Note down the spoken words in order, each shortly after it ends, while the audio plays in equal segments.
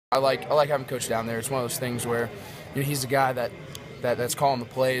I like having Coach down there. It's one of those things where he's the guy that's calling the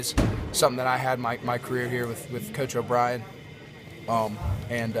plays, something that I had my career here with Coach O'Brien.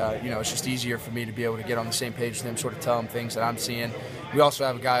 It's just easier for me to be able to get on the same page with him, sort of tell him things that I'm seeing. We also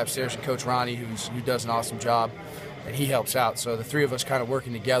have a guy upstairs, Coach Ronnie, who does an awesome job, and he helps out. So the three of us kind of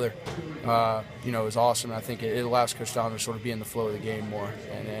working together, is awesome. And I think it allows Coach Donovan to sort of be in the flow of the game more.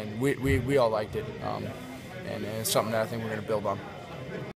 And we all liked it, and it's something that I think we're going to build on.